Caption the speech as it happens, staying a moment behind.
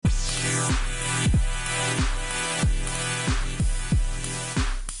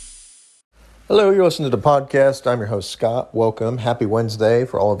Hello, you're listening to the podcast. I'm your host, Scott. Welcome. Happy Wednesday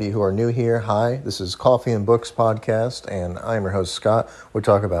for all of you who are new here. Hi, this is Coffee and Books podcast, and I'm your host, Scott. We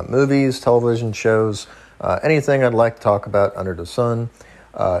talk about movies, television shows, anything I'd like to talk about under the sun.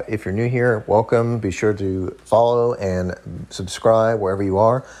 If you're new here, welcome. Be sure to follow and subscribe wherever you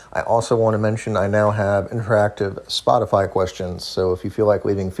are. I also want to mention I now have interactive Spotify questions, so if you feel like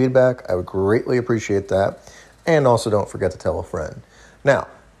leaving feedback, I would greatly appreciate that. And also don't forget to tell a friend. Now,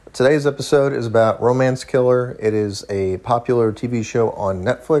 today's episode is about Romance Killer. It is a popular TV show on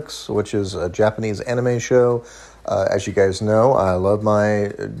Netflix, which is a Japanese anime show. As you guys know, I love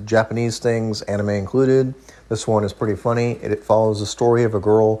my Japanese things, anime included. This one is pretty funny. It follows the story of a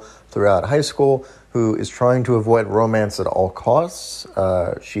girl throughout high school who is trying to avoid romance at all costs.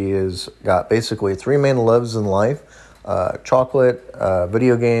 She has got basically three main loves in life, chocolate,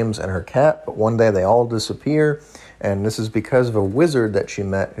 video games, and her cat. But one day they all disappear. And this is because of a wizard that she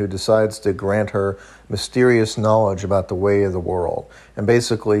met who decides to grant her mysterious knowledge about the way of the world. And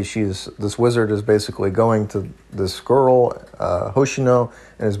basically, this wizard is basically going to this girl, Hoshino,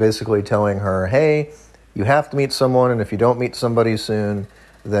 and is basically telling her, hey, you have to meet someone, and if you don't meet somebody soon,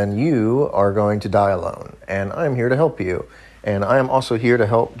 then you are going to die alone. And I'm here to help you. And I am also here to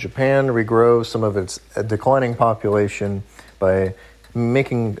help Japan regrow some of its declining population by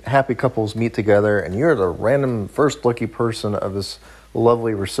making happy couples meet together, and you're the random first lucky person of this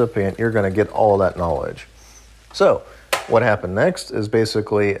lovely recipient. You're going to get all that knowledge. So what happened next is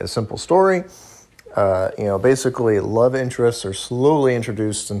basically a simple story. Basically love interests are slowly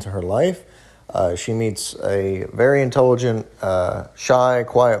introduced into her life. She meets a very intelligent, shy,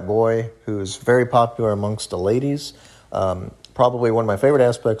 quiet boy who is very popular amongst the ladies. Probably one of my favorite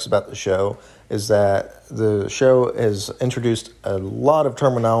aspects about the show is that the show has introduced a lot of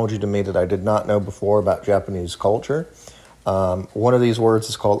terminology to me that I did not know before about Japanese culture. One of these words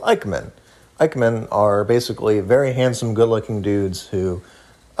is called ikemen. Ikemen are basically very handsome, good-looking dudes who,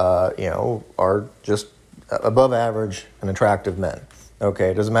 are just above average and attractive men.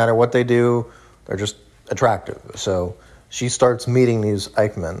 Okay, it doesn't matter what they do, they're just attractive. So she starts meeting these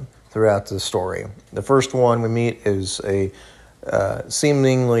ikemen throughout the story. The first one we meet is a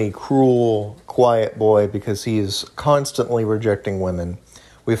seemingly cruel, quiet boy because he is constantly rejecting women.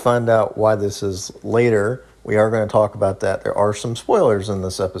 We find out why this is later. We are going to talk about that. There are some spoilers in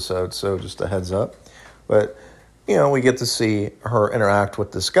this episode, so just a heads up. But, we get to see her interact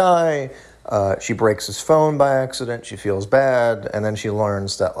with this guy. She breaks his phone by accident. She feels bad. And then she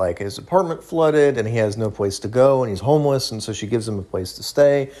learns that, his apartment flooded and he has no place to go and he's homeless. And so she gives him a place to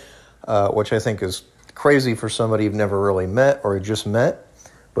stay, which I think is crazy for somebody you've never really met or just met.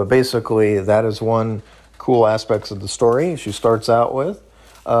 But basically, that is one cool aspect of the story she starts out with.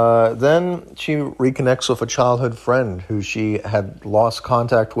 Then she reconnects with a childhood friend who she had lost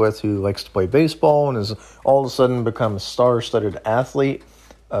contact with, who likes to play baseball and has all of a sudden become a star-studded athlete,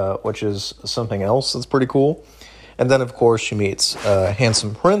 which is something else that's pretty cool. And then, of course, she meets a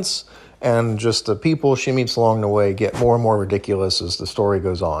handsome prince, and just the people she meets along the way get more and more ridiculous as the story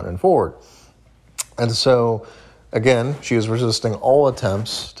goes on and forward. And so, again, she is resisting all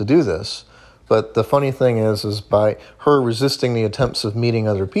attempts to do this. But the funny thing is by her resisting the attempts of meeting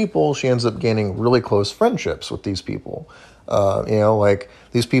other people, she ends up gaining really close friendships with these people.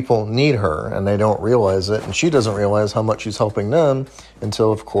 These people need her, and they don't realize it, and she doesn't realize how much she's helping them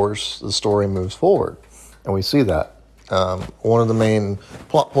until, of course, the story moves forward. And we see that. One of the main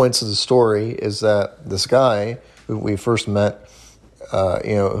plot points of the story is that this guy who we first met,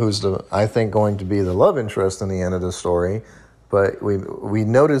 who's I think going to be the love interest in the end of the story. But we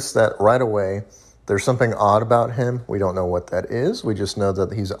notice that right away there's something odd about him. We don't know what that is. We just know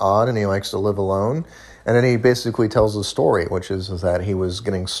that he's odd and he likes to live alone. And then he basically tells the story, which is that he was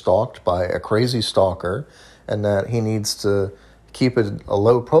getting stalked by a crazy stalker and that he needs to keep a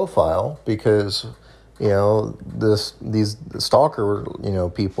low profile because, these stalker,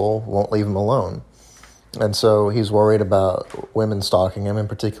 people won't leave him alone. And so he's worried about women stalking him, in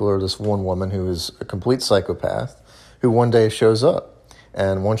particular this one woman who is a complete psychopath, who one day shows up.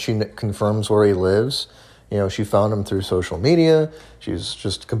 And once she confirms where he lives, she found him through social media. She's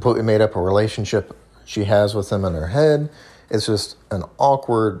just completely made up a relationship she has with him in her head. It's just an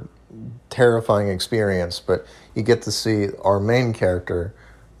awkward, terrifying experience. But you get to see our main character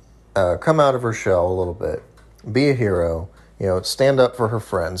come out of her shell a little bit, be a hero, stand up for her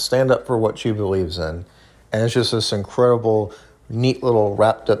friends, stand up for what she believes in. And it's just this incredible, neat little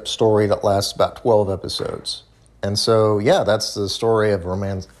wrapped up story that lasts about 12 episodes. And so, that's the story of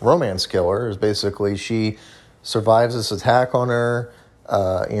Romance Killer, is basically she survives this attack on her.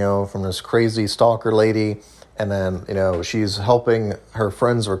 from this crazy stalker lady. And then, she's helping her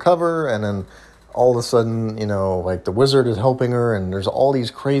friends recover. And then all of a sudden, like the wizard is helping her. And there's all these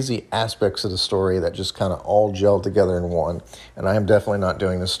crazy aspects of the story that just kind of all gel together in one. And I am definitely not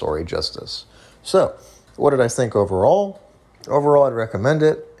doing this story justice. So, what did I think overall? Overall, I'd recommend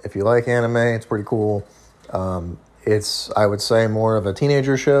it. If you like anime, it's pretty cool. It's, I would say, more of a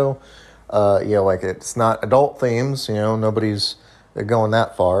teenager show. Like it's not adult themes, nobody's going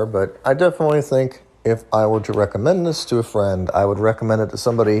that far. But I definitely think if I were to recommend this to a friend, I would recommend it to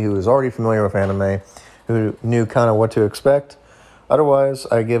somebody who is already familiar with anime, who knew kind of what to expect. Otherwise,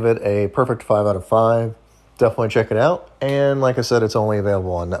 I give it a perfect 5 out of 5. Definitely check it out. And like I said, it's only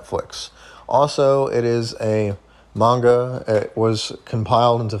available on Netflix. Also, it is a manga. It was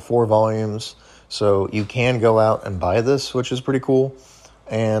compiled into 4 volumes. So you can go out and buy this, which is pretty cool.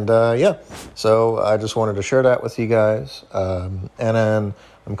 And so I just wanted to share that with you guys. And then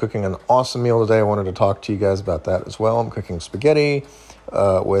I'm cooking an awesome meal today. I wanted to talk to you guys about that as well. I'm cooking spaghetti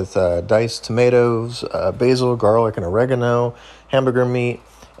with diced tomatoes, basil, garlic, and oregano, hamburger meat,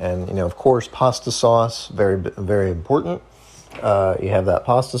 and, of course, pasta sauce. Very, very important. You have that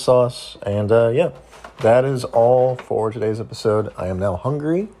pasta sauce. And, that is all for today's episode. I am now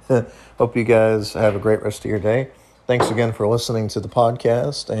hungry. Hope you guys have a great rest of your day. Thanks again for listening to the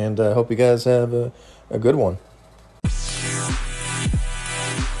podcast, and hope you guys have a good one.